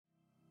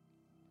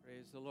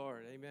Praise the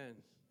Lord. Amen.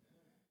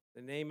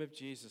 The name of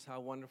Jesus, how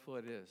wonderful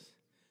it is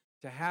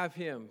to have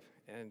him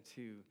and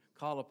to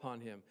call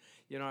upon him.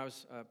 You know, I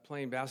was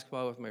playing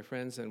basketball with my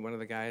friends, and one of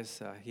the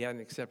guys, he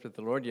hadn't accepted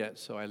the Lord yet,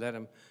 so I led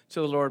him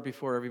to the Lord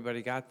before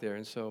everybody got there.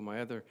 And so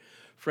my other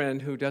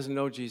friend who doesn't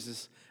know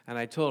Jesus, and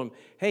I told him,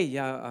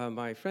 hey,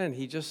 my friend,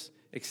 he just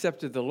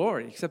accepted the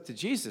Lord, he accepted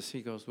Jesus.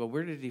 He goes, well,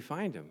 where did he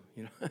find him?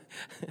 You know,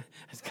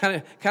 it's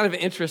kind of an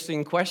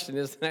interesting question,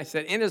 isn't it? I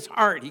said, in his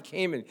heart. He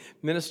came and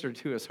ministered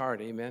to his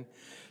heart. Amen.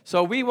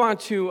 So we want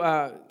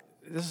to,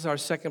 this is our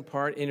second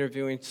part,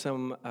 interviewing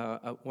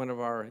one of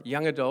our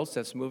young adults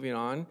that's moving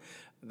on.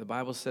 The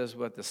Bible says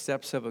what the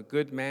steps of a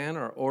good man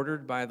are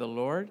ordered by the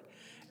Lord.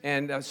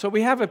 And so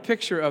we have a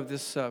picture of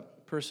this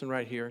person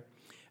right here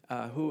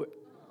who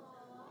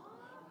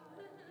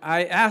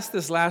I asked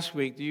this last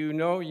week. Do you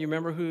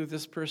remember who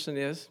this person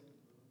is?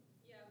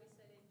 Yeah, we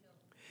said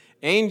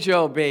Angel.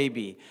 Angel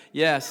baby,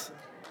 yes.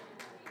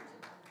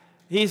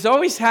 He's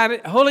always had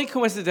it, wholly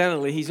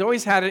coincidentally, he's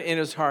always had it in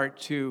his heart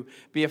to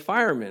be a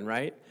fireman,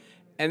 right?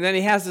 And then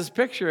he has this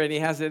picture, and he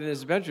has it in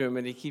his bedroom,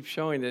 and he keeps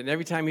showing it. And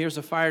every time he hears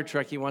a fire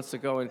truck, he wants to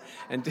go and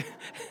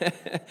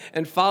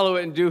and follow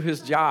it and do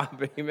his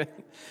job. Amen.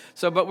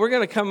 So, but we're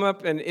going to come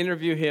up and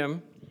interview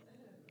him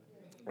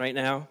right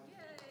now.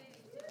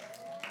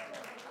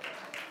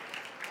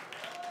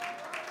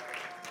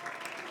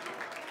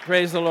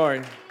 Praise the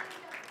Lord.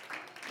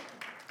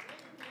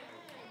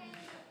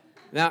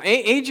 Now,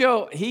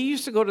 Angel, he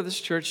used to go to this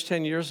church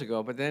 10 years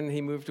ago, but then he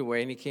moved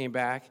away and he came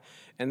back.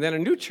 And then a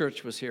new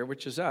church was here,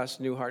 which is us,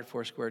 New Heart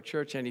Foursquare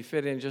Church, and he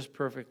fit in just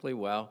perfectly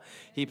well.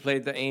 He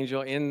played the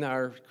angel in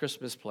our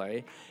Christmas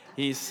play.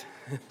 He's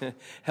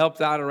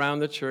helped out around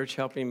the church,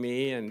 helping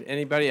me and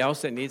anybody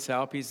else that needs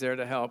help. He's there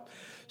to help.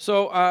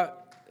 So,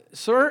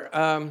 sir,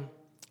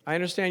 I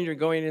understand you're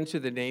going into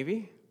the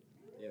Navy.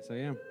 Yes, I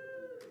am.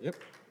 Yep.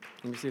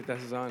 Let me see if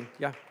this is on.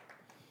 Yeah.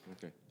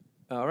 Okay.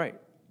 All right.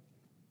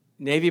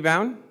 Navy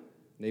bound?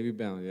 Navy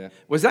bound, yeah.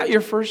 Was that your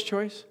first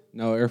choice?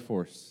 No, Air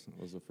Force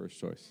was the first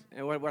choice.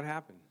 And what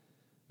happened?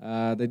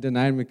 They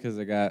denied me because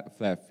I got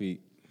flat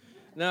feet.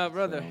 No,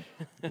 brother.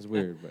 So, it's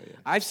weird, but yeah.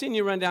 I've seen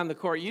you run down the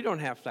court. You don't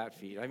have flat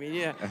feet. I mean,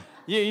 yeah.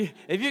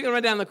 If you can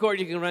run down the court,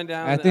 you can run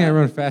down. I think I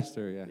run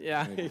faster, yeah.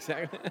 Yeah, maybe.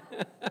 exactly.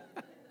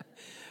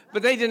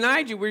 But they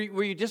denied you.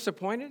 Were you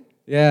disappointed?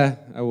 Yeah,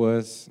 I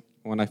was.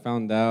 When I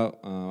found out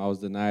I was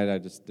denied, I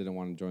just didn't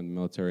want to join the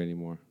military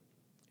anymore.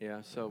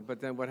 Yeah, but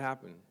then what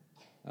happened?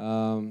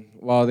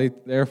 Well, the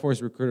Air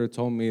Force recruiter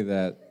told me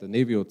that the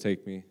Navy will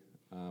take me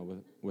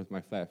with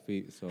my flat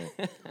feet. So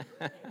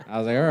I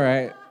was like, all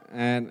right.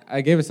 And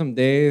I gave it some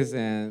days,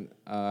 and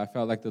I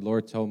felt like the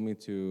Lord told me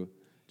to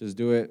just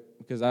do it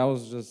because I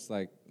was just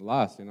like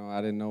lost, you know.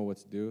 I didn't know what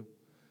to do.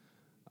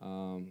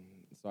 So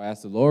I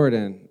asked the Lord,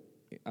 and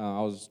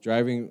I was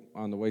driving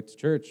on the way to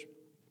church,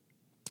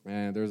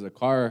 and there was a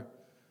car,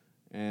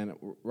 and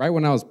right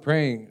when I was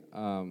praying,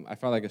 I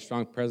felt like a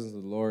strong presence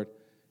of the Lord,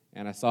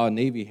 and I saw a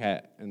Navy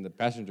hat in the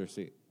passenger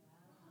seat.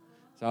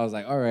 So I was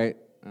like, all right.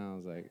 And I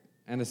was like,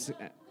 so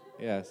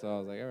I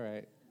was like, all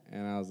right.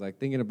 And I was like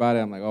thinking about it.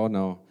 I'm like, oh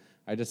no,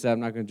 I just said I'm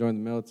not going to join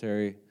the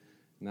military.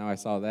 Now I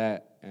saw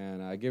that,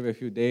 and I gave it a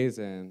few days,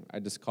 and I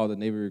just called the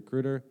Navy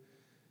recruiter,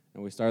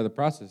 and we started the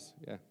process.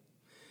 Yeah.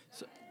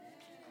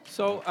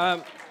 So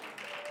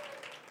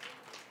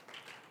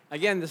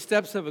again, the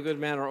steps of a good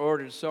man are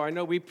ordered. So I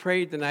know we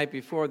prayed the night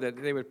before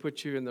that they would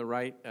put you in the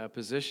right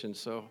position.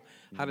 So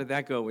how did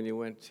that go when you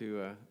went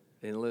to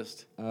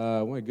enlist?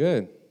 It went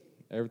good.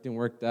 Everything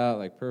worked out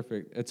like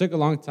perfect. It took a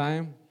long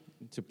time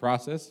to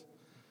process,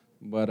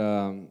 but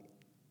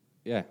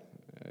yeah,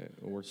 it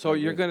worked. So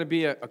you're going to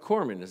be a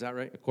corpsman, is that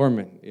right? A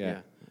corpsman,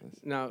 yeah.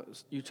 Now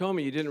you told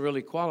me you didn't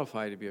really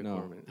qualify to be a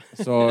corpsman.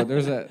 So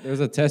there's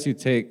a test you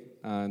take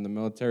in the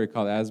military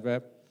called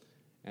ASVAB,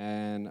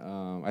 and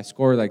I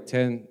scored like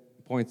 10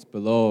 points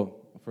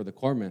below for the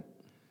corpsman,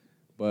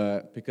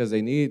 but because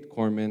they need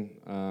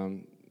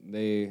corpsmen,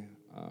 they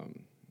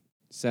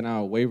sent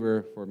out a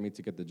waiver for me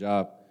to get the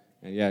job,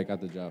 and yeah, I got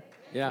the job.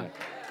 Yeah.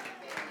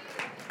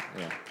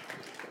 Yeah.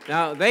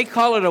 Now they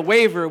call it a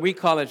waiver, we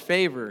call it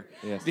favor.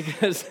 Yes.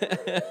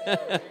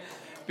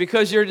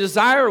 Because your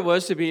desire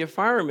was to be a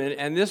fireman,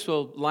 and this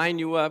will line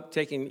you up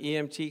taking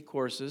EMT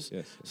courses,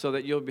 Yes. so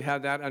that you'll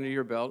have that under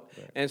your belt.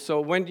 Right. And so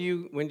when do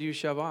you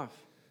shove off?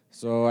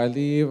 So I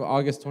leave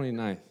August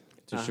 29th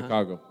to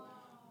Chicago.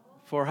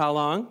 For how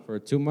long? For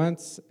 2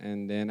 months,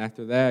 and then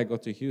after that, I go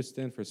to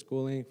Houston for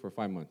schooling for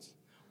 5 months.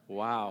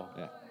 Wow.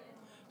 Yeah.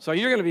 So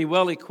you're going to be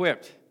well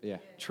equipped, Yeah.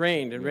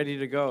 trained, and ready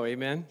to go.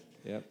 Amen.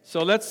 Yep.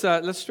 So let's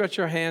stretch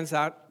our hands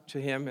out to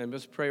him and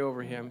let's pray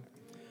over him.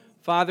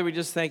 Father, we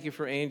just thank you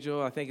for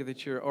Angel. I thank you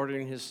that you're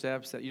ordering his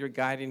steps, that you're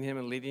guiding him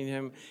and leading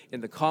him in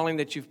the calling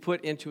that you've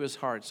put into his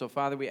heart. So,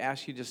 Father, we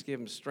ask you just give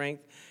him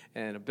strength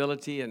and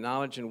ability and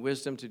knowledge and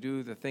wisdom to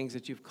do the things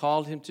that you've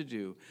called him to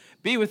do.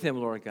 Be with him,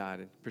 Lord God,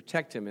 and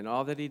protect him in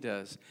all that he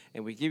does.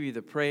 And we give you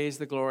the praise,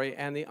 the glory,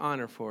 and the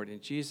honor for it in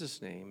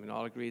Jesus' name. And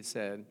all agreed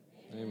said,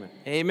 Amen.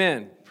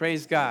 Amen.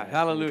 Praise God.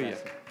 Hallelujah.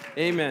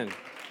 Amen.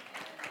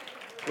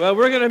 Well,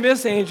 we're going to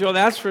miss Angel,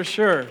 that's for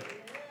sure.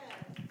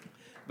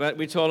 But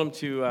we told him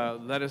to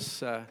let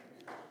us.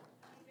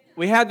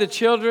 We had the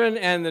children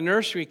and the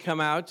nursery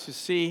come out to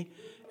see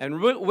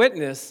and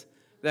witness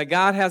that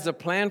God has a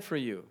plan for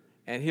you,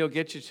 and he'll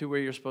get you to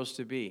where you're supposed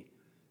to be.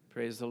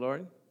 Praise the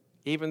Lord.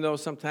 Even though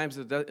sometimes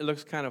it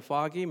looks kind of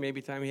foggy,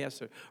 maybe time he has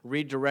to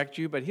redirect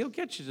you, but he'll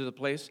get you to the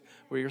place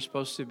where you're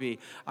supposed to be.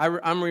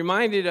 I'm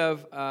reminded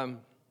of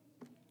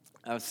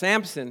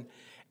Samson.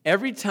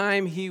 Every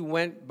time he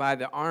went by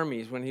the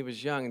armies when he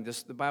was young,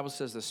 the Bible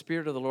says the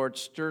Spirit of the Lord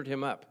stirred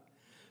him up.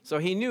 So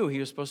he knew he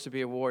was supposed to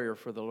be a warrior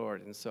for the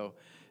Lord. And so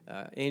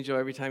Angel,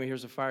 every time he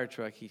hears a fire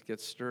truck, he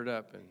gets stirred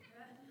up. And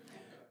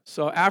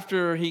so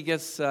after he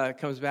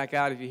comes back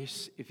out,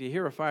 if you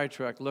hear a fire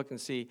truck, look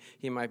and see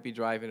he might be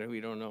driving it.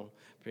 We don't know.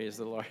 Praise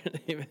the Lord.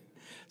 Amen.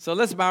 So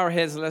let's bow our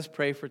heads and let's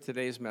pray for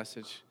today's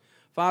message.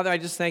 Father, I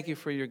just thank you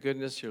for your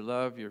goodness, your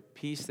love, your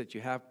peace that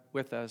you have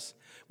with us.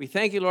 We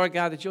thank you, Lord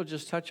God, that you'll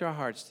just touch our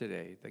hearts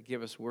today, that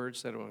give us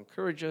words that will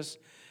encourage us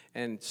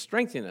and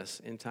strengthen us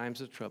in times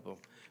of trouble.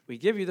 We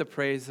give you the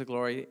praise, the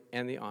glory,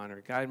 and the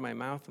honor. Guide my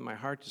mouth and my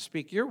heart to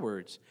speak your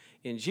words.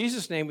 In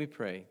Jesus' name we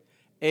pray.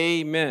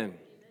 Amen.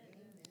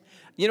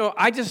 You know,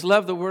 I just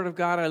love the Word of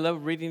God. I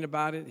love reading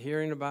about it,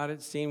 hearing about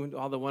it, seeing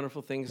all the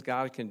wonderful things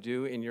God can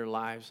do in your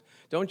lives.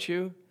 Don't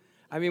you?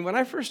 I mean, when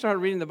I first started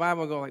reading the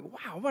Bible, I go like,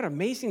 wow, what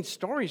amazing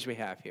stories we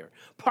have here.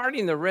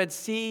 Parting the Red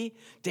Sea,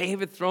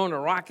 David throwing a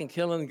rock and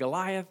killing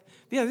Goliath.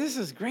 Yeah, this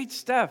is great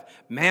stuff.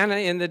 Manna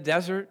in the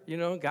desert, you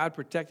know, God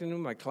protecting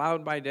them, a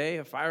cloud by day,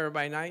 a fire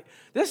by night.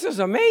 This is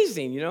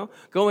amazing, you know.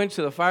 Go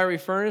into the fiery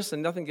furnace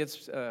and nothing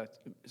gets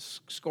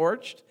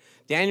scorched.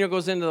 Daniel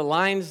goes into the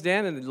lion's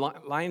den and the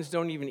lions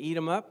don't even eat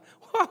him up.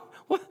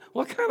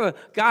 What kind of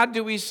God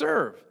do we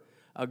serve?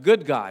 A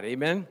good God,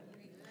 amen?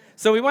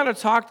 So we want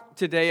to talk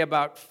today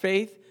about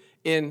faith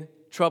in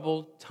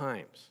troubled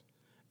times.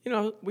 You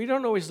know, we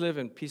don't always live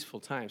in peaceful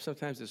times.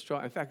 Sometimes it's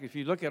trouble. In fact, if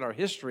you look at our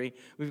history,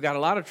 we've got a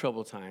lot of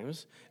troubled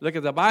times. Look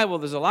at the Bible,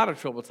 there's a lot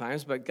of troubled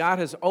times, but God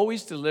has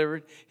always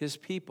delivered his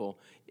people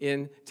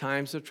in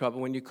times of trouble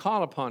when you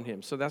call upon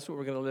him. So that's what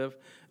we're going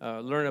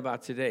to learn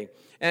about today.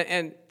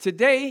 And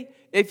today,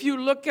 if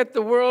you look at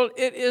the world,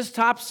 it is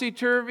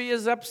topsy-turvy,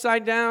 is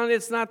upside down.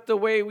 It's not the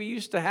way we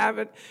used to have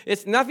it.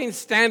 It's nothing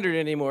standard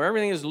anymore.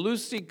 Everything is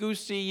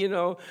loosey-goosey, you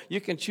know. You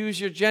can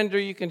choose your gender.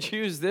 You can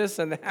choose this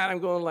and that. I'm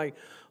going like,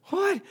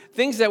 what?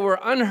 Things that were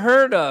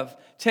unheard of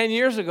 10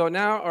 years ago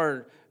now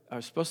are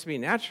supposed to be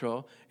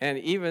natural, and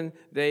even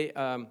they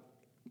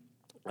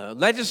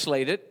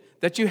legislated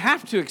that you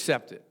have to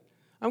accept it.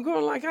 I'm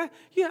going like, I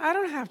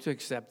don't have to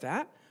accept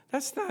that.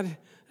 That's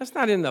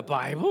not in the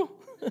Bible.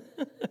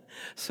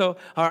 So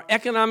our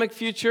economic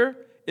future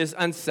is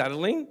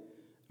unsettling.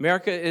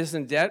 America is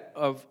in debt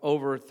of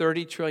over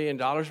 $30 trillion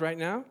right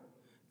now.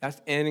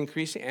 That's and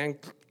increasing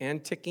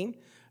and ticking.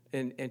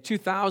 In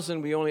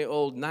 2000, we only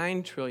owed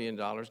 $9 trillion.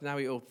 Now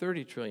we owe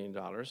 $30 trillion.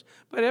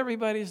 But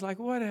everybody's like,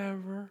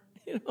 whatever,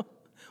 you know,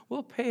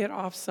 we'll pay it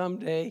off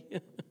someday.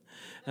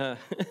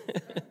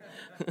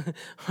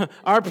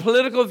 Our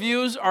political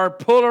views are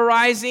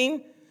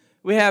polarizing.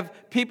 We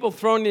have people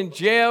thrown in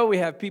jail. We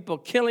have people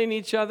killing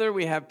each other.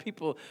 We have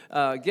people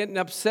getting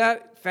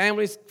upset,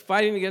 families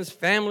fighting against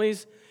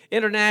families.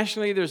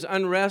 Internationally, there's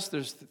unrest.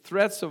 There's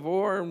threats of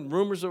war and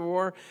rumors of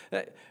war.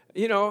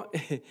 You know,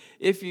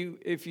 if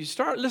you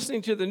start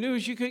listening to the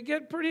news, you could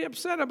get pretty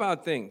upset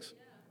about things.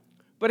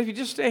 But if you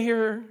just stay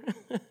here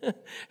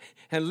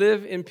and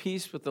live in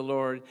peace with the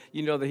Lord,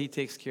 you know that he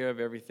takes care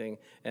of everything,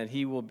 and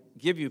he will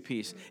give you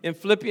peace. In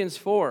Philippians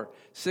 4,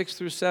 6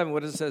 through 7,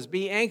 what it says,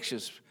 be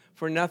anxious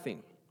for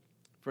nothing,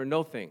 for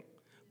no thing,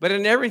 but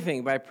in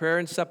everything by prayer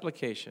and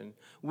supplication,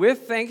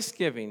 with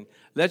thanksgiving,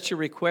 let your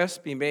requests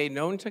be made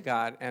known to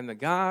God, and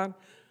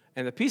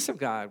the peace of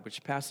God,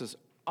 which passes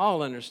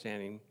all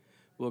understanding,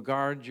 will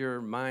guard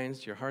your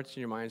minds, your hearts and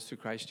your minds through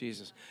Christ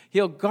Jesus.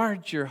 He'll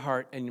guard your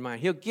heart and your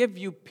mind. He'll give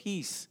you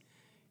peace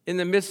in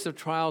the midst of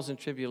trials and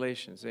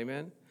tribulations.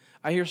 Amen?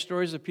 I hear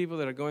stories of people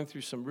that are going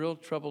through some real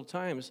troubled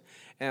times,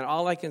 and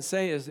all I can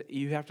say is that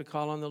you have to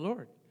call on the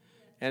Lord.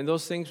 And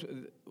those things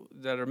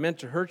that are meant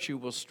to hurt you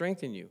will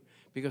strengthen you,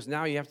 because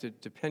now you have to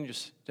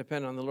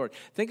depend on the Lord.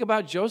 Think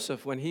about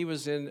Joseph when he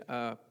was in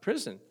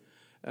prison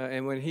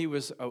and when he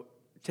was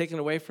taken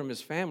away from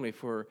his family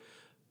for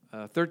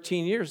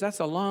 13 years. That's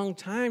a long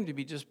time to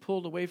be just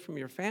pulled away from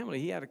your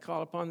family. He had to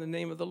call upon the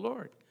name of the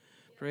Lord.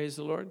 Praise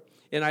the Lord.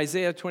 In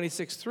Isaiah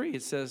 26:3,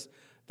 it says,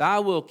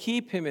 thou wilt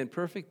keep him in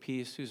perfect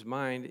peace whose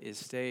mind is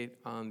stayed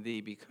on thee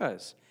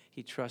because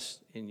he trusts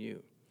in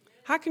you.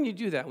 How can you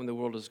do that when the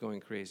world is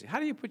going crazy? How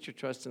do you put your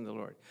trust in the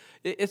Lord?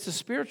 It's a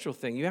spiritual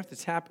thing. You have to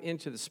tap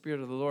into the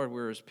Spirit of the Lord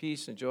where there's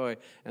peace and joy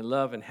and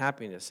love and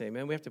happiness.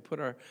 Amen. We have to put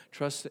our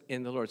trust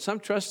in the Lord. Some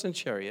trust in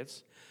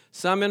chariots,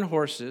 some in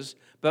horses,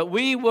 but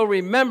we will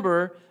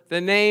remember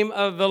the name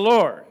of the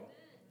Lord.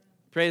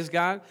 Praise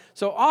God.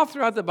 So all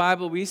throughout the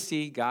Bible, we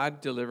see God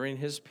delivering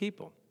his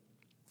people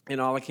in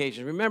all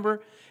occasions.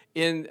 Remember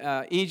in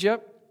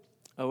Egypt,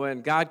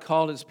 when God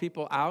called his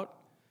people out,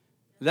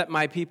 let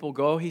my people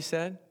go, he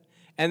said.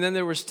 And then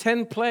there was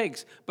 10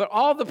 plagues. But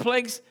all the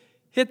plagues,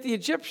 hit the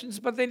Egyptians,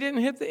 but they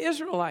didn't hit the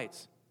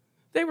Israelites.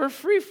 They were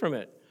free from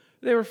it.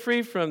 They were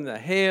free from the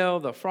hail,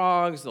 the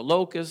frogs, the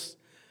locusts.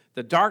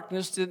 The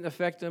darkness didn't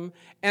affect them.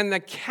 And the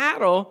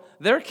cattle,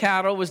 their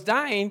cattle was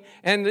dying,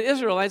 and the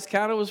Israelites'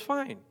 cattle was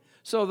fine.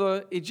 So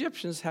the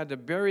Egyptians had to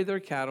bury their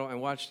cattle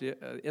and watch the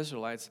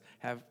Israelites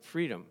have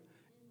freedom.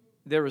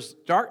 There was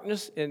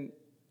darkness in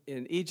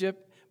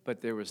Egypt,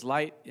 but there was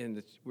light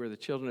where the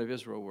children of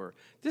Israel were.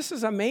 This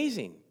is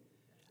amazing.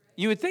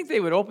 You would think they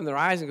would open their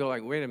eyes and go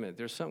like, wait a minute,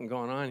 there's something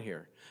going on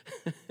here.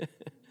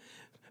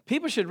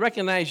 People should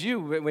recognize you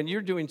when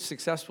you're doing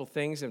successful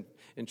things and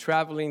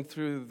traveling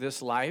through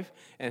this life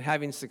and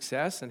having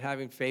success and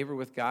having favor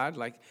with God,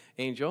 like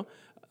Angel.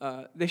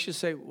 They should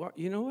say, well,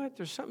 you know what?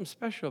 There's something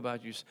special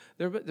about you.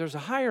 There's a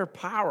higher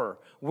power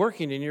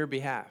working in your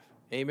behalf.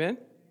 Amen?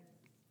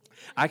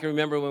 I can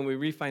remember when we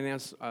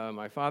refinanced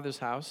my father's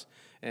house,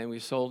 and we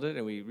sold it,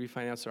 and we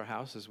refinanced our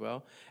house as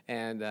well.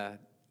 And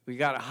we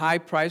got a high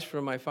price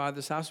for my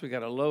father's house. We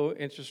got a low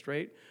interest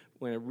rate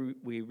when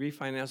we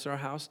refinanced our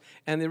house.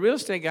 And the real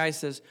estate guy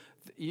says,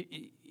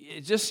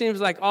 it just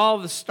seems like all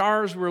the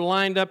stars were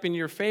lined up in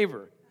your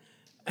favor.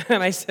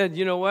 And I said,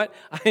 you know what?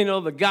 I know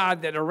the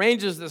God that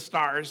arranges the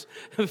stars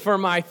for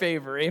my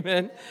favor.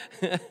 Amen?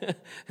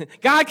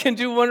 God can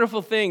do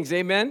wonderful things.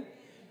 Amen?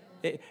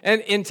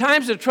 And in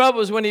times of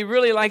trouble is when he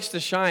really likes to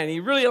shine. He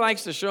really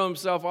likes to show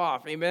himself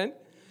off. Amen?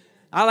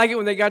 I like it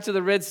when they got to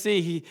the Red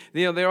Sea.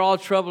 They're all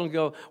troubled and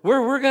go,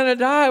 we're going to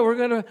die.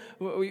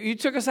 You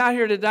took us out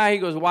here to die. He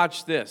goes,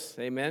 watch this.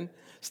 Amen?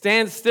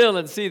 Stand still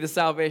and see the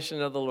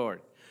salvation of the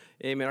Lord.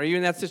 Amen. Are you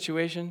in that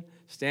situation?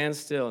 Stand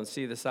still and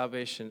see the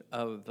salvation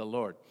of the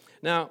Lord.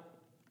 Now,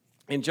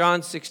 in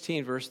John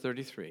 16, verse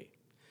 33,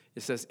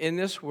 it says, in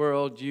this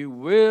world you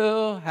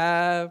will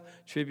have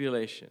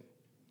tribulation.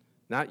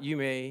 Not you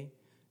may,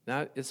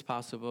 not it's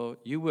possible.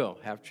 You will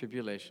have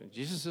tribulation.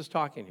 Jesus is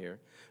talking here.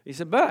 He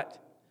said,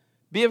 but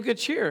be of good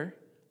cheer.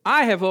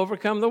 I have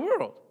overcome the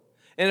world.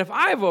 And if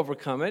I have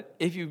overcome it,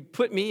 if you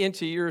put me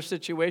into your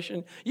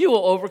situation, you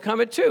will overcome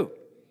it too.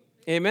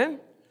 Amen?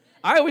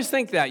 I always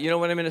think that,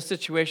 when I'm in a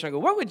situation, I go,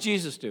 what would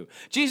Jesus do?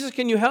 Jesus,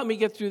 can you help me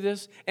get through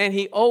this? And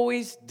he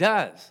always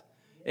does.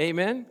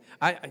 Amen?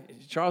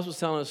 Charles was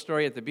telling a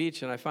story at the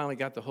beach, and I finally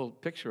got the whole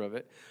picture of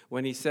it,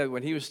 when he said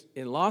when he was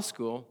in law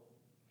school,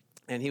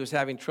 and he was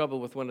having trouble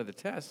with one of the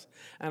tests,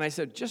 and I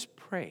said, just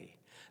pray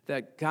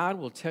that God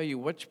will tell you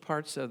which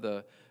parts of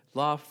the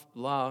law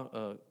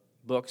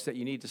books that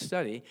you need to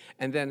study,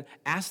 and then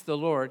ask the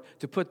Lord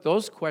to put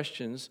those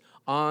questions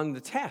on the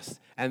test.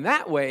 And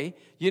that way,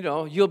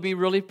 you'll be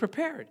really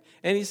prepared.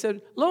 And he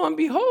said, lo and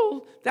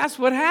behold, that's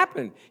what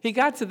happened. He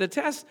got to the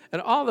test,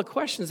 and all the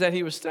questions that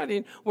he was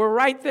studying were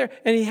right there.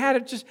 And he had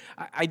it just,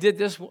 I did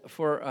this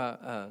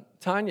for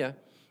Tanya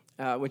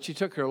when she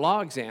took her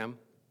law exam,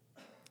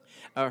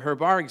 her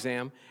bar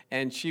exam,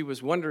 and she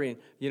was wondering,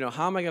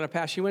 how am I going to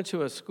pass? She went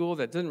to a school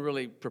that didn't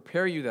really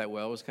prepare you that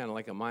well. It was kind of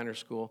like a minor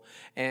school.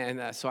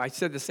 And so I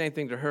said the same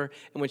thing to her.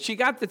 And when she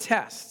got the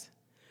test,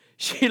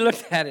 she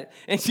looked at it,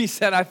 and she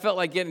said, I felt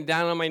like getting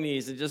down on my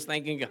knees and just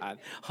thanking God.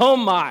 Oh,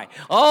 my.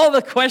 All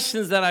the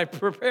questions that I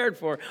prepared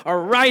for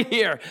are right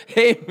here.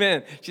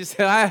 Amen. She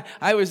said,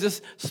 I was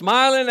just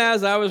smiling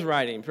as I was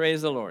writing.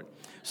 Praise the Lord.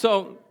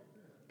 So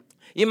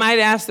you might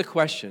ask the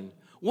question,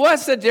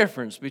 what's the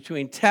difference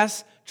between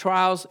tests,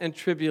 trials, and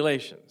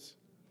tribulations?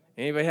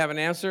 Anybody have an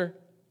answer?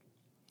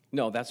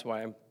 No, that's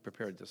why I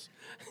prepared this.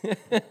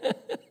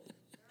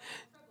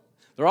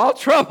 They're all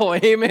trouble,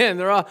 amen.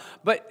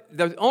 But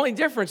the only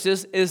difference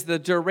is the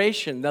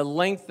duration, the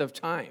length of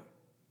time.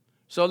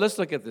 So let's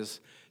look at this.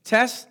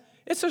 Test,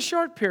 it's a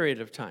short period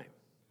of time.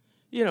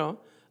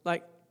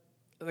 Like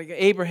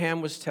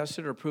Abraham was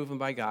tested or proven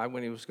by God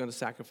when he was going to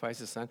sacrifice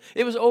his son.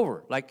 It was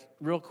over, like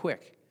real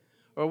quick.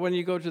 Or when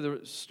you go to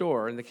the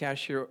store and the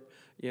cashier,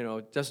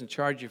 doesn't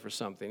charge you for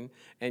something,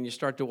 and you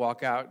start to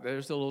walk out,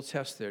 there's a little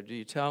test there. Do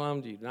you tell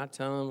them? Do you not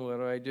tell them? What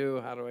do I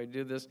do? How do I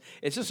do this?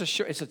 It's just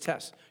it's a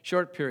test,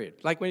 short period.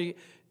 Like when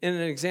in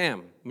an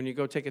exam, when you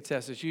go take a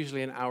test, it's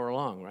usually an hour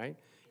long, right?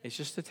 It's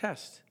just a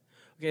test.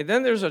 Okay,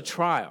 then there's a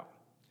trial.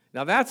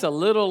 Now that's a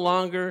little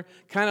longer,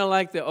 kind of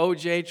like the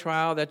OJ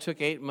trial that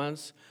took 8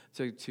 months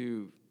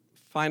to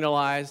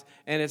finalize,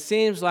 and it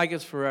seems like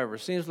it's forever.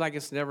 It seems like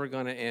it's never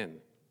going to end.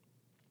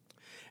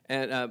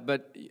 And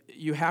but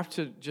you have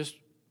to just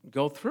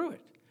go through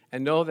it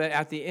and know that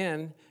at the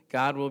end,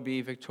 God will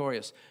be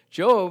victorious.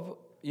 Job,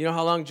 you know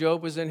how long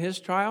Job was in his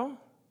trial?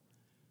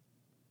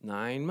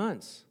 9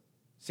 months.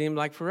 Seemed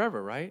like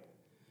forever, right?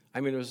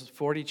 I mean, it was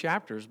 40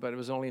 chapters, but it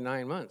was only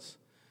 9 months.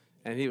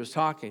 And he was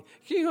talking.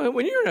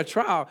 When you're in a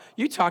trial,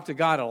 you talk to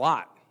God a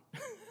lot.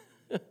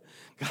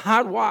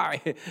 God,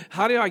 why?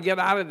 How do I get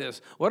out of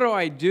this? What do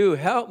I do?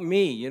 Help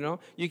me,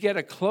 You get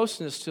a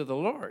closeness to the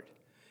Lord.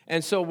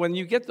 And so when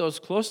you get those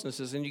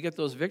closenesses and you get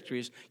those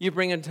victories, you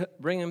bring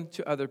them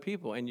to other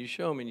people, and you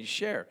show them and you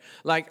share.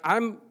 Like,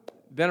 I've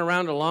been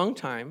around a long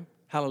time.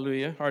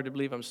 Hallelujah. Hard to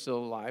believe I'm still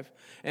alive.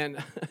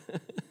 And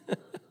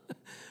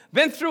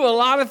Been through a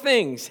lot of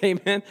things,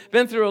 amen.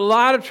 Been through a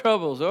lot of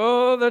troubles.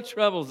 Oh, the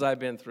troubles I've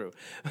been through.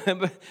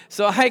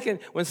 So I can,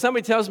 when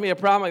somebody tells me a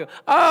problem, I go,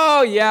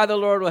 oh, yeah, the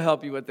Lord will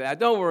help you with that.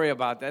 Don't worry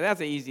about that.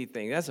 That's an easy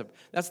thing.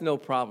 That's no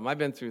problem. I've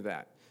been through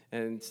that.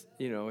 And,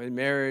 in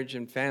marriage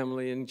and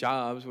family and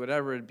jobs,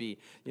 whatever it be,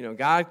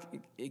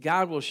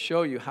 God will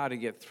show you how to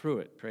get through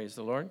it. Praise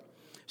the Lord.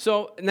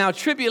 So now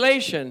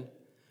tribulation,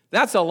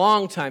 that's a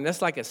long time.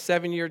 That's like a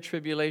 7-year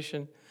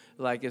tribulation.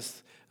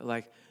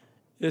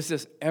 Is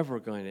this ever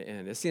going to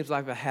end? It seems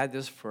like I've had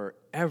this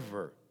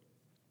forever.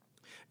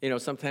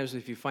 Sometimes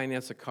if you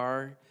finance a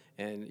car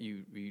and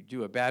you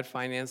do a bad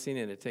financing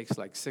and it takes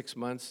like 6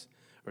 months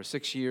or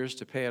 6 years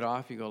to pay it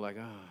off, you go like,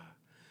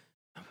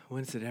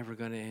 when's it ever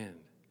going to end?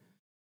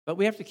 But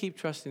we have to keep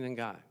trusting in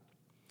God.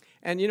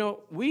 And,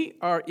 we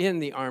are in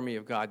the army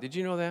of God. Did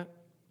you know that?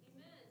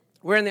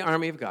 We're in the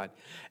army of God.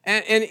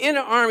 And in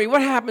an army,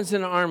 what happens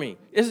in an army?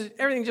 Is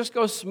everything just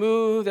goes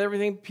smooth,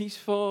 everything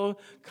peaceful?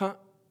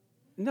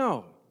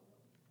 No.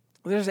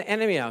 There's an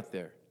enemy out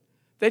there.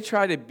 They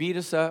try to beat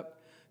us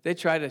up. They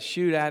try to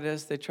shoot at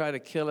us. They try to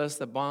kill us,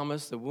 to bomb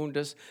us, to wound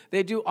us.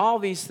 They do all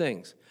these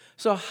things.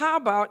 So how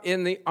about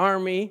in the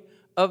army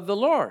of the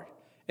Lord?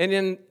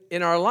 And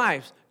in our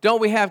lives,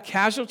 don't we have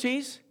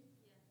casualties?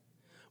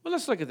 Well,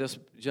 let's look at this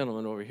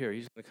gentleman over here.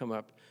 He's going to come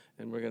up,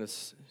 and we're going to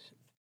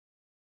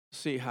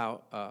see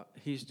how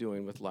he's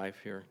doing with life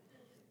here.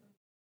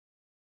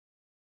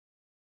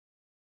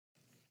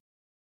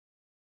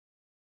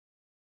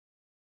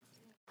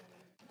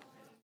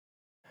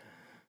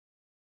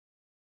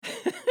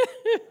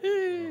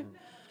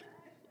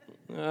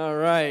 All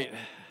right.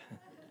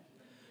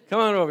 Come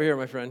on over here,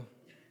 my friend.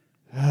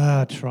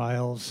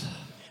 Trials,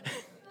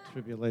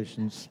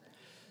 tribulations.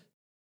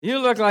 You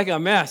look like a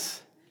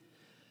mess.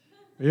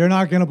 You're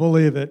not going to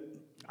believe it.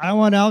 I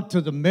went out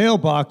to the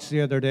mailbox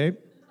the other day,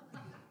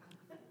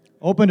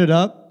 opened it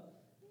up,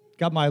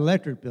 got my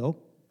electric bill,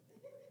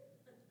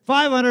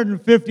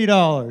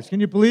 $550. Can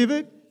you believe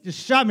it?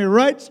 Just shot me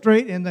right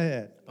straight in the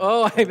head.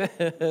 Oh,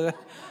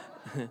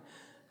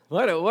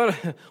 what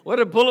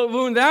a bullet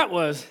wound that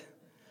was.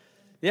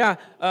 Yeah.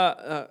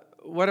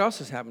 What else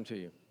has happened to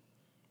you?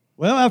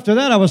 Well, after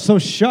that, I was so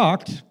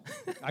shocked.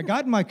 I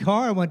got in my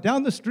car, I went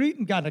down the street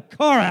and got in a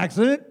car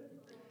accident,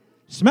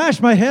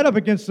 smashed my head up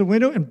against the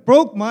window, and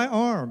broke my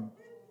arm.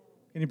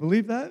 Can you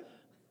believe that?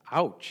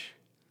 Ouch.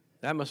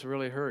 That must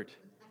really hurt.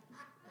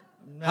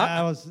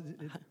 How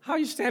are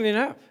you standing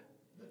up?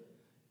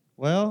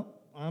 Well,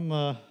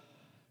 I'm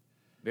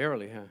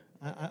barely, huh?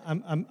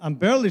 I'm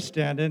barely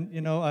standing.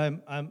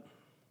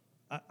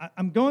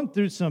 I'm going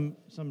through some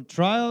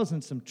trials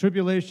and some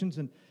tribulations,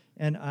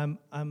 and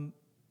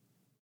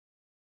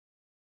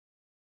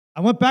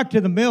I went back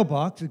to the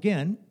mailbox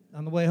again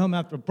on the way home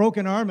after a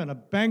broken arm and a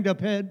banged up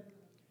head.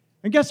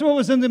 And guess what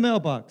was in the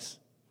mailbox?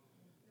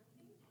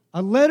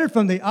 A letter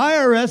from the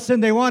IRS saying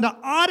they want to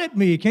audit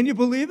me. Can you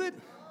believe it?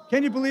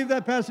 Can you believe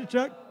that, Pastor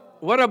Chuck?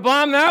 What a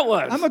bomb that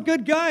was. I'm a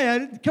good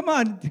guy. Come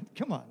on.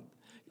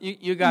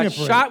 You got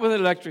shot with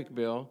an electric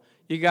bill.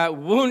 You got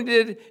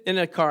wounded in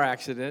a car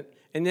accident.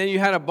 And then you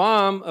had a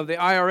bomb of the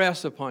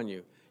IRS upon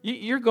you.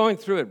 You're going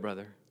through it,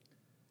 brother.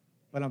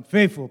 But I'm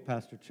faithful,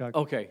 Pastor Chuck.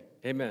 Okay,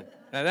 amen.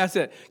 Now that's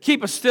it.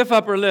 Keep a stiff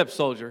upper lip,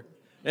 soldier.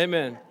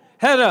 Amen.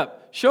 Head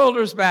up,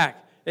 shoulders back.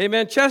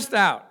 Amen. Chest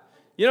out.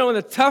 When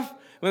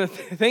the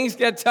things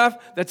get tough,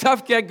 the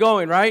tough get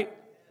going, right?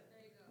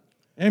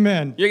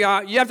 Amen. You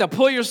have to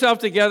pull yourself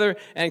together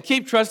and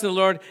keep trusting the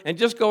Lord and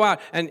just go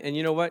out. And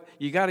you know what?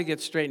 You got to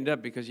get straightened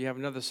up because you have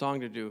another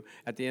song to do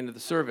at the end of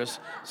the service.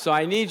 So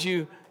I need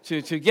you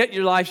to get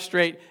your life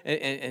straight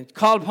and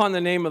call upon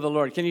the name of the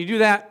Lord. Can you do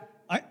that?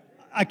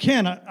 I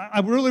can.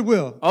 I really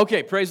will.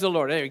 Okay, praise the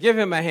Lord. Anyway, give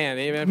him a hand.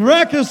 Amen.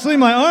 Miraculously,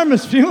 my arm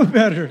is feeling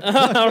better.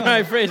 All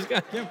right, praise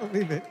God. I can't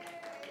believe it.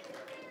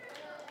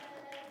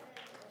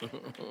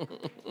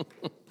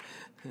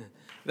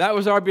 That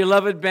was our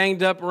beloved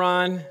banged up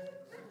Ron.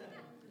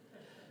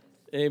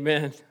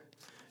 Amen.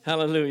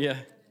 Hallelujah.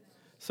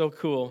 So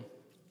cool.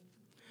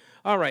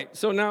 All right,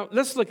 so now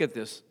let's look at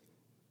this.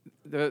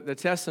 The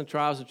tests and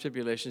trials and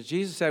tribulations.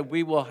 Jesus said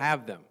we will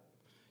have them.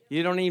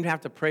 You don't even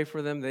have to pray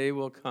for them. They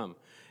will come.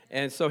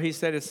 And so he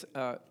said it's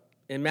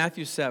in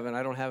Matthew 7.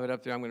 I don't have it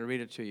up there. I'm going to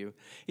read it to you.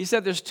 He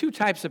said there's two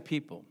types of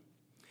people.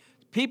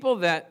 People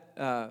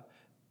that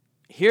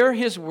hear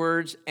his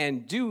words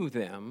and do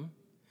them,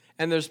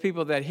 and there's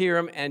people that hear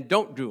them and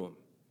don't do them.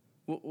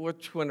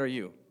 Which one are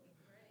you?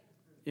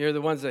 You're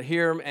the ones that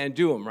hear them and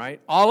do them, right?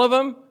 All of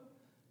them,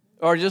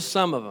 or just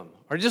some of them,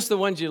 or just the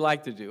ones you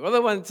like to do, or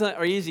the ones that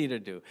are easy to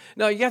do.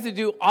 No, you have to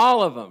do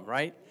all of them,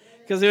 right?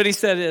 Because what he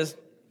said is,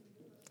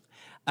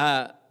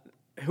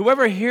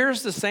 whoever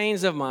hears the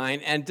sayings of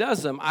mine and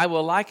does them, I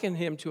will liken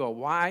him to a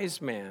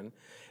wise man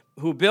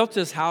who built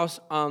his house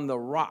on the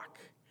rock.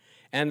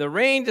 And the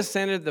rain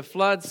descended, the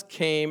floods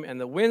came,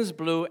 and the winds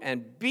blew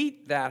and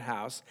beat that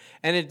house,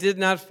 and it did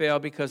not fail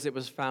because it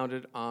was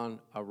founded on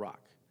a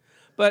rock.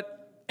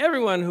 But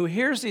Everyone who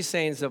hears these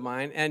sayings of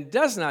mine and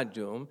does not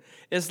do them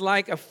is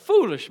like a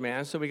foolish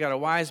man. So we got a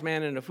wise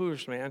man and a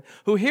foolish man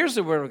who hears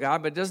the word of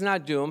God but does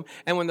not do them.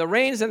 And when the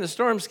rains and the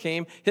storms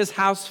came, his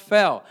house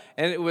fell,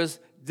 and it was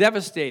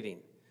devastating.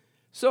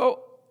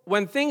 So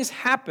when things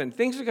happen,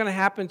 things are going to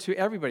happen to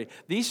everybody.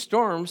 These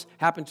storms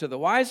happen to the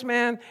wise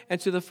man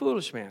and to the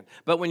foolish man.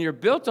 But when you're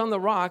built on the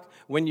rock,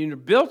 when you're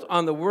built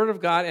on the Word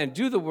of God and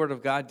do the Word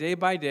of God day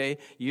by day,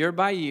 year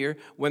by year,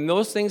 when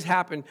those things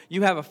happen,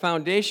 you have a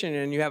foundation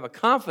and you have a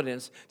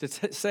confidence to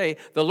say,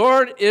 the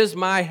Lord is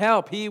my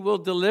help. He will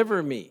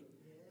deliver me.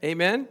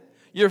 Amen?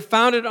 You're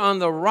founded on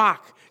the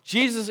rock.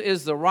 Jesus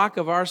is the rock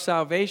of our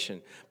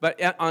salvation.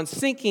 But on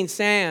sinking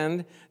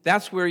sand,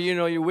 that's where,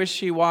 you're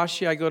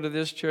wishy-washy. I go to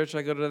this church,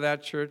 I go to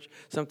that church.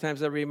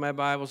 Sometimes I read my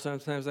Bible,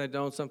 sometimes I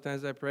don't.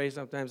 Sometimes I pray,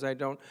 sometimes I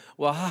don't.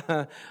 Well,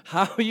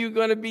 how are you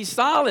going to be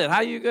solid? How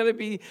are you going to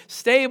be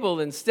stable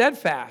and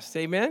steadfast?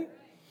 Amen?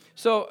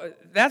 So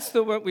that's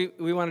what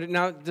we want to do.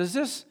 Now, does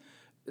this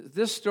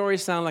story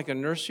sound like a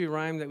nursery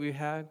rhyme that we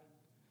had?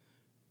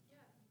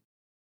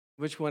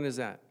 Which one is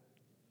that?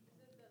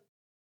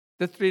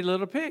 The 3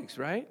 little pigs,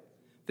 right?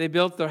 They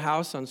built their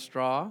house on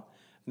straw.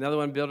 Another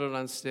one built it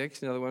on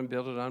sticks. Another one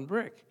built it on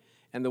brick.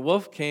 And the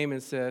wolf came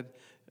and said,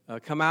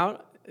 come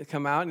out. And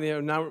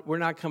we're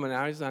not coming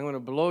out. He said, I'm going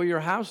to blow your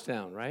house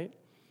down, right?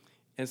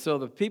 And so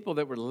the people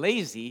that were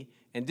lazy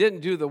and didn't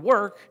do the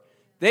work,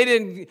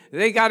 they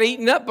got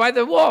eaten up by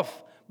the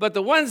wolf. But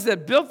the ones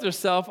that built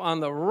themselves on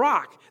the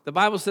rock, the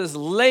Bible says,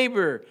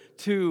 labor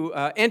to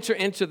enter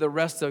into the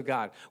rest of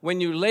God.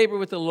 When you labor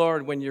with the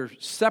Lord, when you're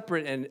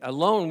separate and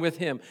alone with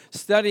Him,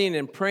 studying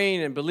and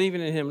praying and believing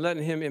in Him,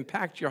 letting Him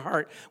impact your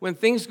heart, when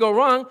things go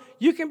wrong,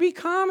 you can be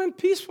calm and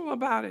peaceful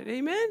about it.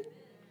 Amen?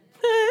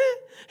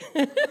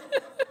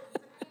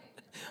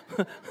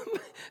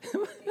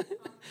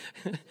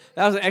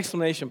 That was an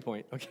exclamation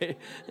point, okay?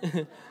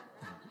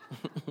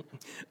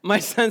 My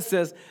son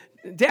says,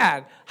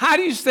 Dad, how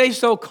do you stay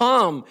so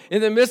calm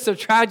in the midst of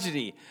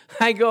tragedy?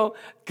 I go,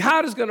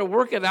 God is going to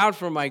work it out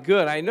for my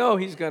good. I know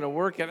He's going to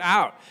work it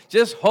out.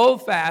 Just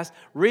hold fast,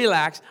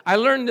 relax. I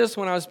learned this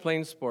when I was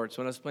playing sports,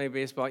 when I was playing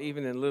baseball,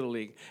 even in Little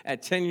League.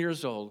 At 10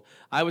 years old,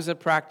 I was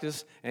at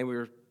practice, and we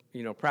were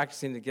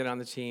practicing to get on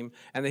the team,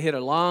 and they hit a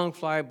long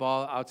fly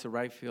ball out to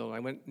right field. I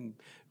went and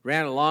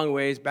ran a long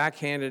ways,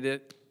 backhanded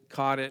it,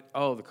 caught it.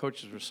 Oh, the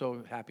coaches were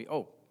so happy.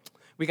 Oh,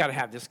 we got to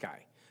have this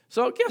guy.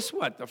 So guess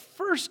what? The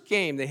first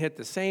game, they hit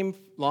the same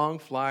long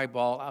fly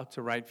ball out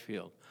to right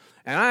field.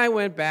 And I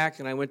went back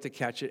and I went to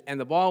catch it, and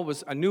the ball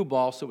was a new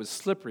ball, so it was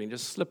slippery and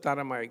just slipped out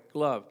of my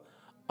glove.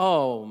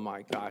 Oh,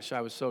 my gosh, I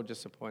was so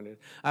disappointed.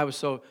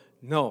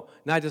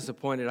 Not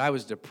disappointed. I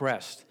was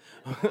depressed.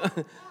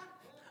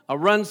 A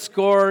run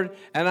scored,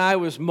 and I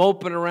was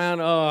moping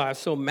around. Oh, I was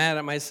so mad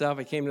at myself.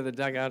 I came to the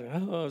dugout, and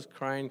I was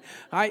crying.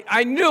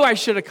 I knew I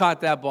should have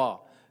caught that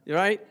ball,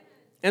 right?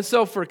 And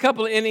so for a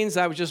couple of innings,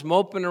 I was just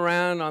moping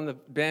around on the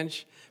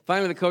bench.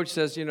 Finally, the coach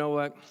says, you know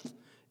what,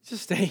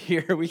 just stay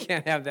here. We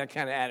can't have that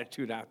kind of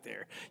attitude out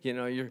there.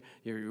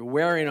 You're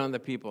wearing on the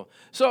people.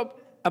 So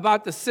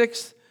about the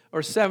 6th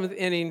or 7th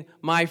inning,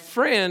 my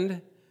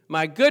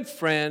good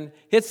friend,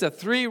 hits a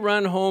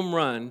 3-run home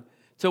run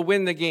to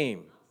win the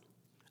game.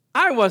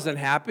 I wasn't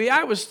happy.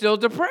 I was still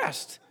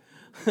depressed.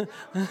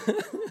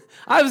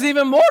 I was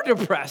even more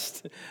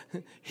depressed.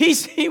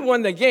 He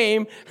won the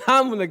game.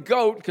 I'm the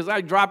GOAT because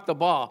I dropped the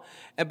ball.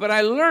 But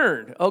I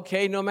learned,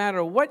 okay, no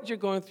matter what you're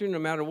going through, no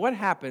matter what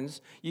happens,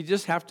 you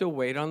just have to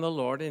wait on the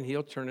Lord, and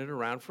He'll turn it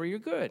around for your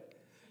good.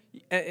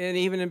 And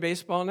even in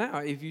baseball now,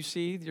 if you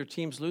see your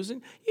team's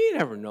losing, you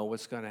never know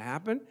what's going to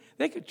happen.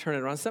 They could turn it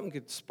around. Something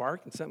could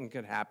spark and something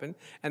could happen.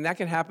 And that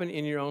can happen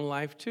in your own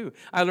life too.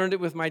 I learned it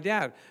with my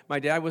dad. My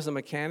dad was a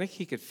mechanic.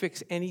 He could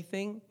fix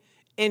anything,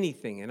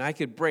 and I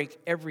could break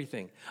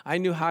everything. I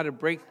knew how to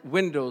break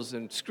windows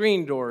and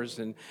screen doors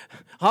and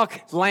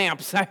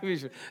lamps.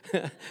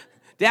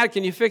 Dad,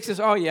 can you fix this?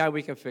 Oh, yeah,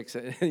 we can fix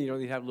it.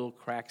 You have little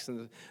cracks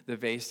in the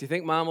vase. Do you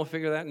think Mom will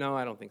figure that? No,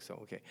 I don't think so.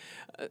 Okay.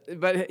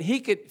 But he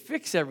could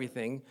fix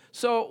everything.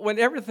 So when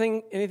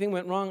anything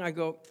went wrong, I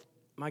go,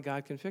 my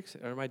God can fix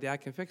it, or my dad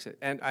can fix it.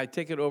 And I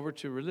take it over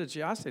to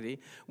religiosity.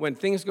 When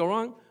things go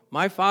wrong,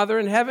 my Father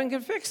in heaven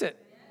can fix it.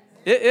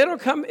 It'll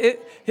come.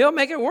 He'll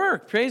make it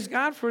work. Praise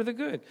God for the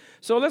good.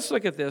 So let's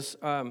look at this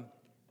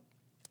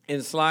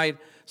in slide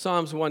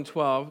Psalms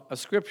 112, a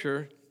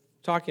scripture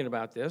talking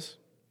about this.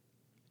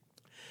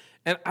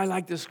 And I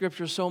like this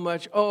scripture so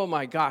much. Oh,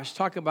 my gosh.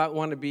 Talk about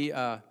want to be,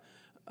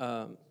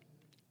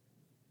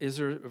 is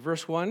there a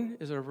verse 1?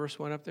 Is there a verse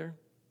 1 up there?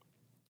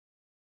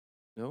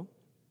 No?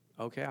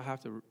 Okay, I'll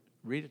have to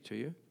read it to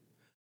you.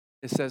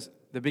 It says,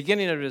 the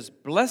beginning of it is,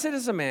 blessed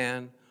is a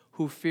man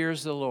who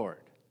fears the Lord,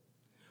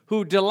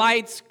 who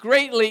delights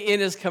greatly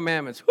in His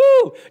commandments.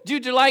 Whoo! Do you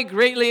delight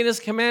greatly in His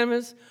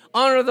commandments?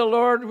 Honor the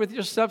Lord with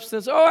your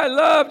substance. Oh, I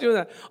love doing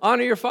that.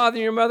 Honor your father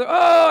and your mother.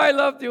 Oh, I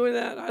love doing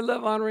that. I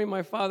love honoring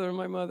my father and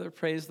my mother.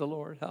 Praise the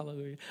Lord.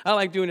 Hallelujah. I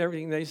like doing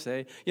everything they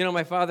say.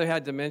 My father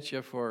had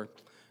dementia for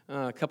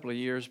a couple of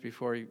years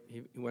before he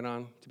went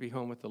on to be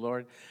home with the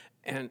Lord.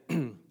 And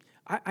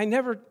I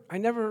never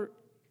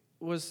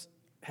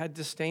had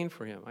disdain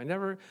for him. I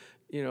never,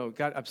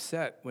 got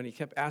upset when he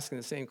kept asking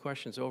the same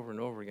questions over and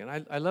over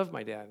again. I love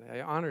my dad.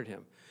 I honored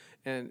him,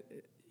 and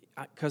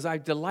because I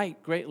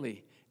delight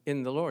greatly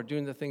in the Lord,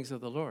 doing the things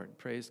of the Lord.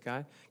 Praise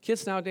God.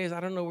 Kids nowadays, I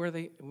don't know where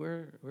they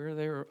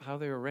were, how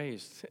they were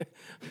raised.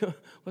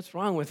 What's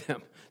wrong with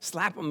them?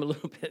 Slap them a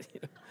little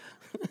bit.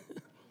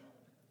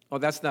 Oh,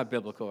 that's not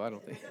biblical, I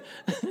don't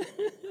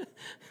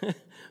think.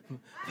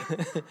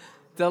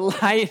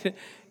 Delight.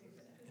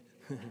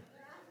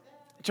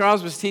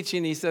 Charles was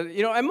teaching, he said,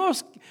 and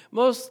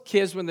most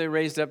kids, when they're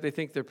raised up, they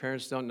think their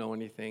parents don't know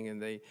anything,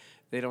 and they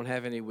don't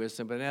have any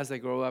wisdom. But as they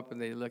grow up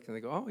and they look and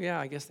they go, oh, yeah,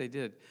 I guess they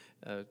did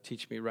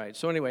teach me right.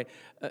 So anyway,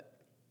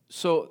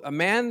 so a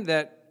man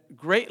that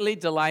greatly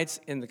delights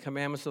in the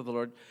commandments of the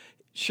Lord,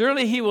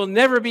 surely he will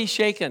never be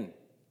shaken.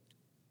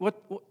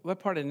 What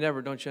part of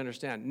never don't you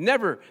understand?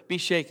 Never be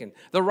shaken.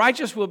 The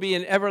righteous will be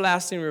in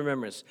everlasting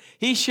remembrance.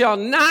 He shall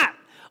not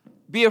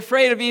be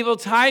afraid of evil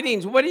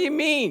tidings. What do you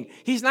mean?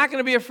 He's not going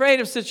to be afraid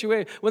of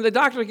situations. When the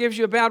doctor gives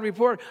you a bad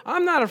report,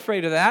 I'm not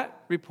afraid of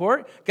that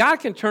report. God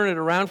can turn it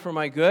around for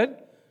my good.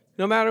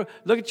 No matter,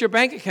 look at your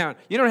bank account.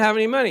 You don't have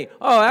any money.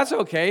 Oh, that's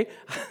okay.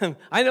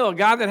 I know a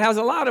God that has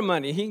a lot of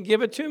money. He can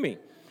give it to me.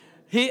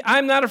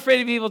 I'm not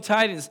afraid of evil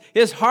tidings.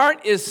 His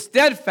heart is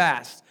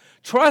steadfast,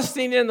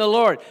 trusting in the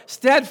Lord,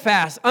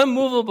 steadfast,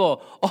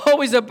 unmovable,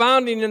 always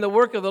abounding in the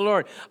work of the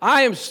Lord.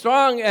 I am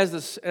strong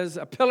as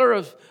a pillar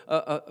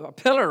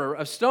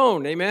of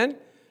stone. Amen.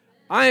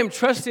 I am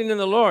trusting in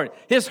the Lord.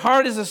 His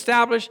heart is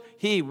established.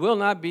 He will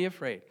not be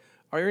afraid.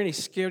 Are there any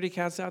scaredy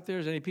cats out there?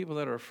 Is there any people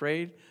that are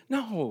afraid?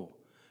 No.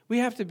 We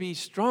have to be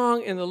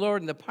strong in the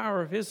Lord and the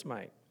power of His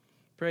might.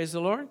 Praise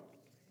the Lord.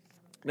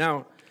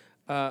 Now,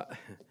 the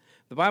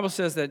Bible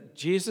says that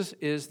Jesus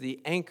is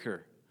the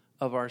anchor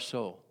of our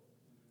soul.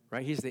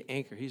 Right? He's the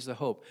anchor. He's the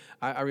hope.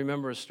 I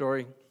remember a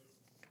story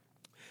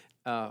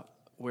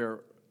where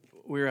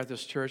we were at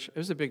this church. It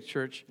was a big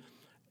church,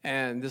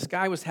 and this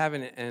guy was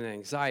having an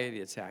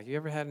anxiety attack. You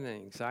ever had an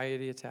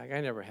anxiety attack?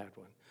 I never had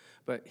one,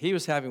 but he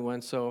was having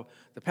one. So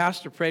the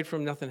pastor prayed for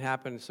him. Nothing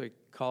happened, so he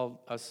called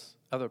us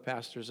other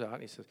pastors out.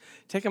 And he says,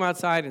 take him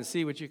outside and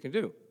see what you can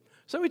do.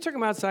 So we took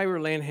him outside. We were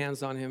laying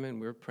hands on him,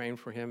 and we were praying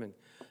for him, and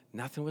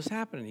nothing was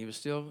happening. He was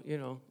still,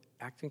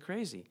 acting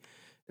crazy.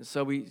 And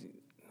so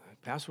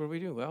Pastor, what do we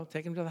do? Well,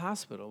 take him to the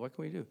hospital. What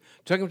can we do?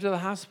 Took him to the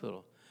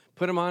hospital.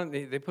 Put him on.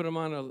 They put him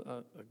on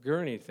a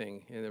gurney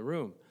thing in the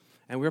room,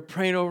 and we were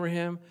praying over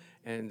him.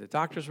 And the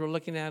doctors were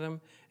looking at him,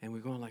 and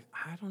we're going like,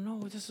 I don't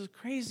know. This is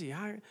crazy.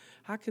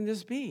 How can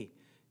this be?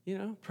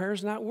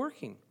 Prayer's not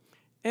working.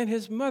 And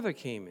his mother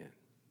came in,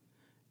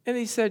 and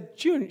she said,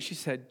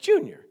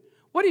 Junior,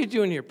 what are you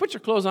doing here? Put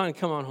your clothes on and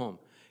come on home.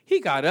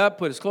 He got up,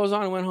 put his clothes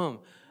on, and went home.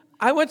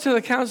 I went to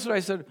the counselor. I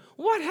said,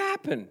 what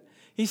happened?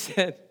 He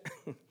said.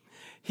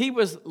 He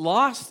was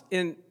lost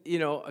in,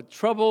 a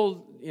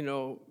troubled,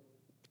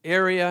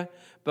 area,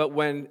 but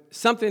when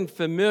something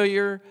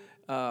familiar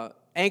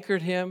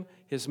anchored him,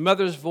 his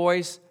mother's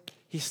voice,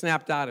 he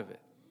snapped out of it.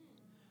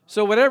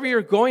 So whatever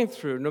you're going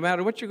through, no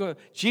matter what you're going,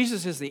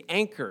 Jesus is the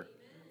anchor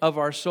of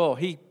our soul.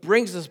 He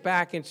brings us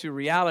back into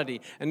reality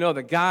and know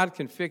that God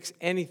can fix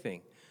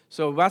anything.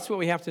 So that's what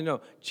we have to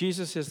know.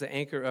 Jesus is the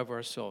anchor of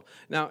our soul.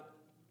 Now,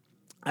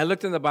 I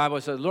looked in the Bible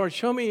and said, Lord,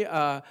 show me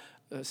a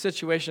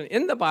situation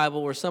in the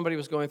Bible where somebody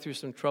was going through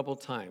some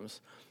troubled times.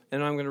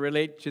 And I'm going to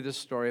relate to this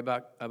story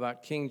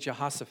about King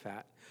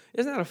Jehoshaphat.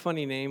 Isn't that a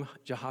funny name,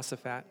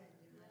 Jehoshaphat?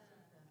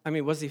 I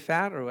mean, was he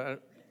fat or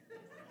what?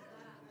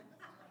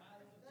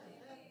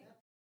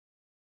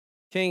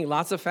 King,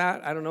 lots of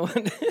fat? I don't know.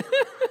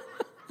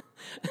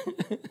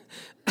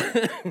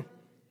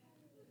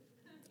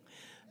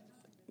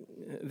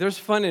 There's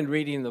fun in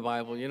reading the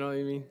Bible, you know what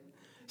I mean?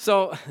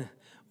 So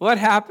what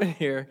happened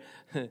here,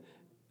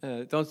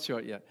 don't show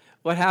it yet.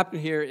 What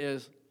happened here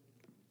is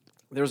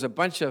there was a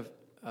bunch of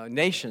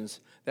nations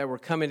that were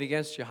coming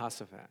against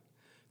Jehoshaphat.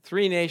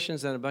 3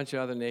 nations and a bunch of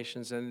other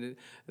nations. And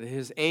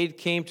his aide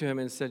came to him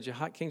and said,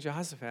 King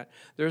Jehoshaphat,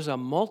 there's a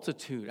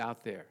multitude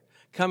out there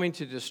coming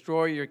to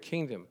destroy your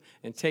kingdom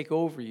and take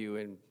over you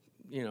and,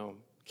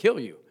 kill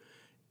you.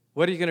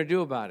 What are you going to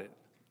do about it?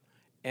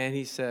 And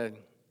he said,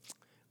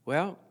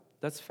 well,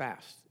 let's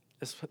fast.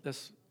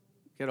 Let's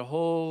get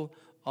all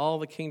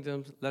the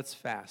kingdoms, let's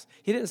fast.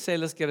 He didn't say,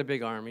 let's get a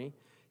big army.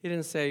 He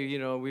didn't say,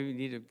 we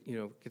need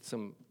to, get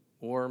some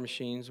war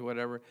machines or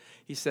whatever.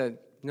 He said,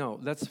 no,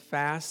 let's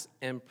fast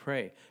and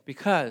pray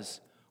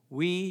because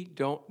we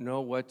don't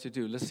know what to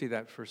do. Let's see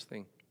that first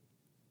thing.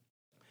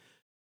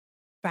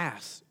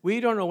 Fast. We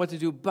don't know what to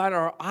do, but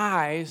our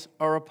eyes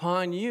are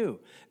upon you.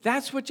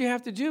 That's what you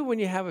have to do when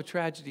you have a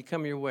tragedy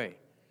come your way.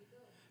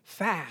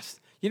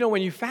 Fast.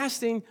 When you're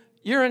fasting,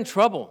 you're in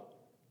trouble,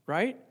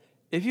 right?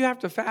 If you have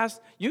to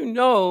fast, you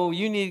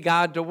need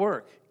God to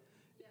work.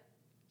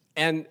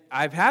 And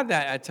I've had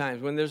that at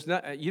times when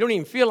you don't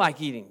even feel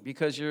like eating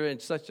because you're in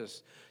such a,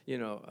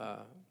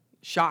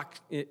 shock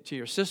to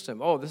your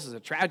system. Oh, this is a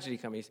tragedy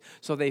coming.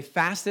 So they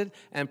fasted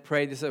and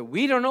prayed. They said,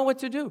 we don't know what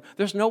to do.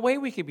 There's no way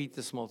we can beat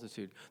this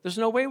multitude. There's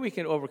no way we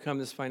can overcome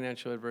this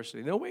financial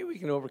adversity. No way we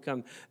can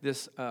overcome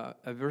this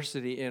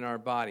adversity in our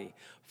body.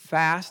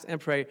 Fast and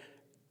pray.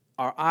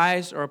 Our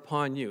eyes are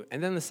upon you.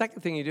 And then the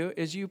second thing you do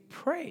is you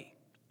pray.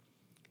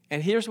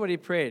 And here's what he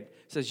prayed.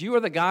 It says, you are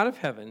the God of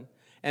heaven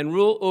and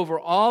rule over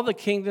all the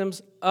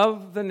kingdoms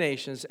of the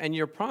nations. And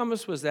your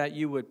promise was that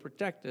you would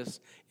protect us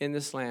in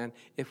this land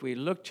if we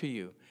look to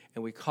you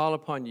and we call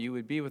upon you. You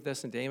would be with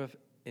us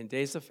in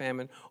days of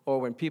famine or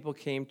when people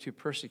came to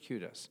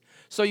persecute us.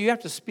 So you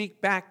have to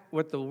speak back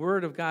what the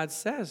word of God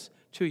says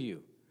to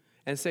you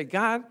and say,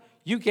 God,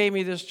 you gave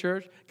me this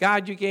church.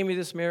 God, you gave me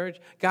this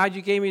marriage. God,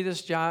 you gave me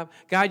this job.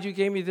 God, you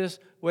gave me this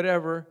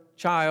whatever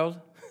child.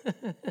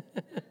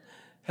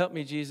 Help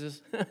me,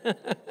 Jesus.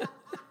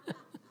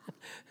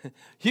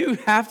 You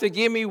have to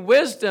give me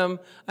wisdom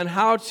on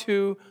how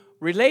to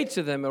relate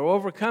to them or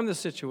overcome the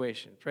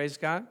situation. Praise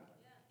God.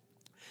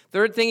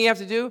 Third thing you have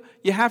to do,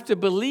 you have to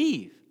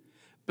believe.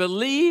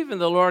 Believe in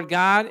the Lord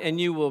God and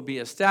you will be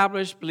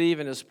established. Believe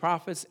in his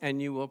prophets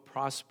and you will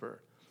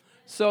prosper.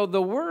 So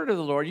the word of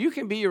the Lord, you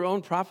can be your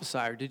own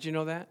prophesier. Did you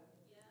know that?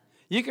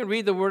 You can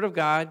read the word of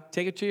God,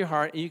 take it to your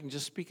heart, and you can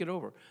just speak it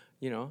over.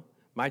 You know,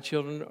 my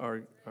children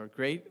are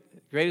great.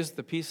 Great is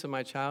the peace of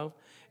my child.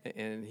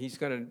 And he's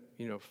going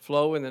to,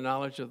 flow in the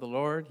knowledge of the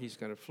Lord. He's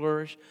going to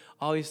flourish.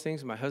 All these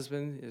things. My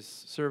husband is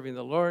serving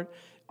the Lord.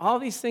 All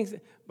these things.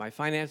 My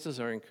finances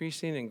are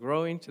increasing and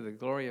growing to the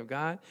glory of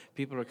God.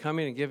 People are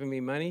coming and giving me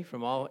money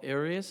from all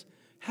areas.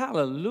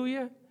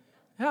 Hallelujah.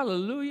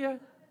 Hallelujah.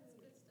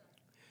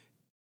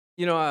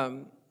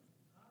 When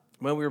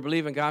we were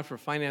believing God for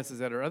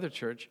finances at our other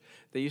church,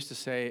 they used to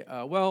say,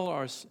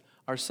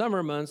 our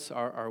summer months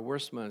are our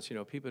worst months.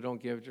 People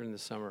don't give during the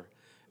summer.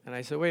 And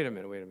I said, wait a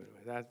minute.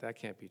 That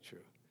can't be true.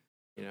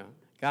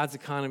 God's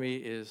economy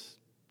is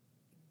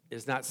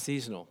not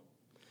seasonal.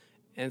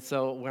 And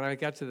so when I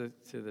got to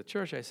the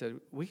church, I said,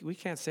 we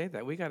can't say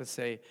that. We got to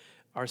say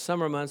our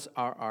summer months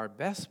are our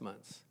best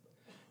months.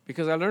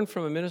 Because I learned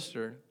from a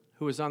minister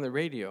who was on the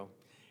radio,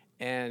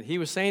 and he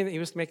was saying that he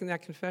was making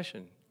that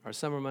confession. Our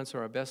summer months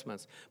are our best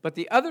months. But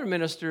the other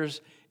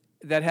ministers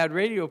that had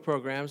radio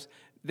programs,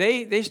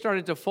 they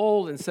started to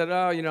fold and said,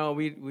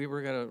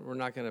 we're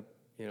not gonna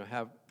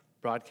have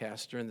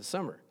broadcasts during the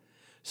summer.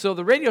 So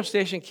the radio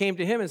station came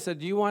to him and said,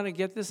 do you want to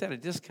get this at a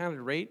discounted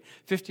rate,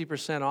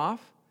 50% off?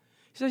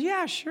 He said,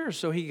 yeah, sure.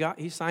 So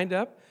he signed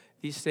up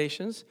these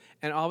stations,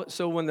 and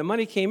so when the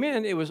money came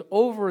in, it was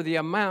over the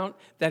amount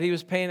that he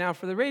was paying out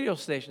for the radio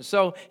station.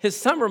 So his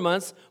summer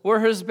months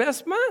were his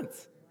best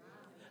months.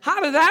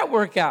 How did that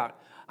work out?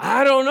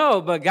 I don't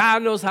know, but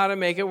God knows how to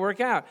make it work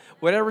out.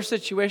 Whatever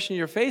situation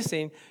you're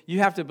facing, you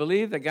have to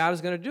believe that God is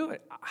going to do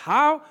it.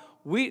 How?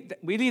 We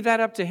leave that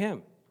up to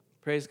him.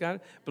 Praise God.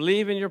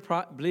 Believe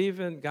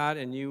in God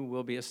and you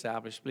will be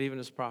established. Believe in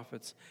his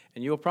prophets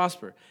and you will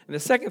prosper. And the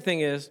second thing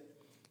is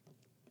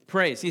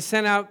praise. He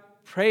sent out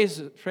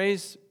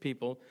praise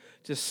people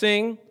to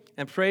sing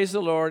and praise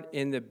the Lord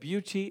in the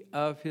beauty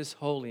of his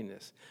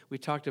holiness. We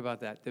talked about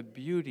that, the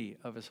beauty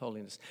of his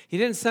holiness. He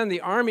didn't send the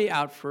army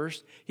out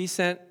first. He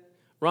sent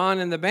Ron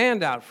and the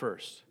band out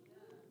first.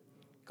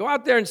 Go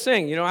out there and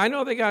sing. I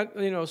know they got,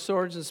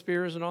 swords and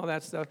spears and all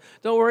that stuff.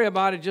 Don't worry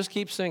about it. Just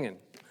keep singing.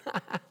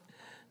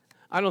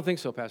 I don't think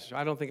so, Pastor.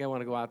 I don't think I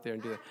want to go out there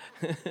and do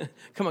it.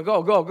 Come on,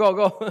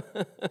 go.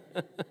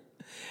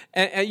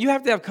 And you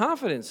have to have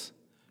confidence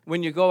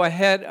when you go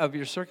ahead of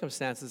your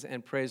circumstances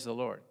and praise the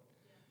Lord.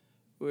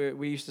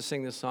 We used to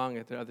sing this song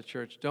at the other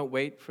church. Don't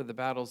wait for the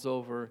battle's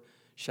over.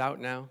 Shout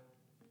now.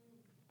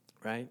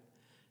 Right?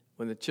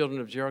 When the children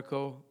of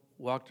Jericho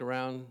walked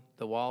around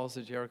the walls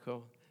of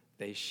Jericho,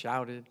 they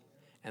shouted,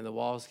 and the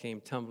walls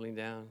came tumbling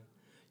down.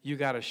 You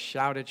got to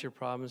shout at your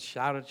problems,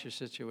 shout at your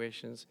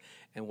situations,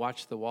 and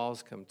watch the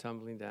walls come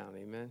tumbling down.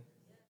 Amen?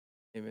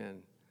 Amen.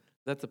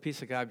 Let the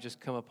peace of God just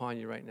come upon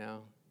you right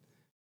now.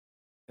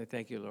 I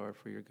thank you, Lord,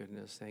 for your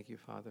goodness. Thank you,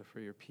 Father, for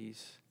your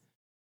peace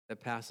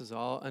that passes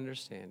all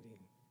understanding,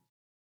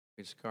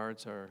 which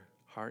guards our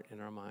heart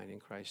and our mind in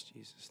Christ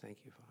Jesus. Thank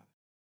you, Father.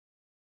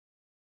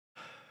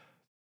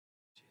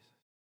 Jesus.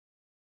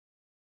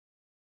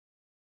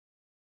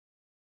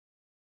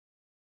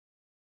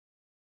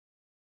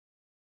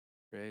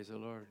 Praise the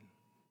Lord.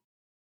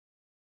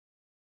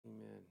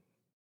 Amen.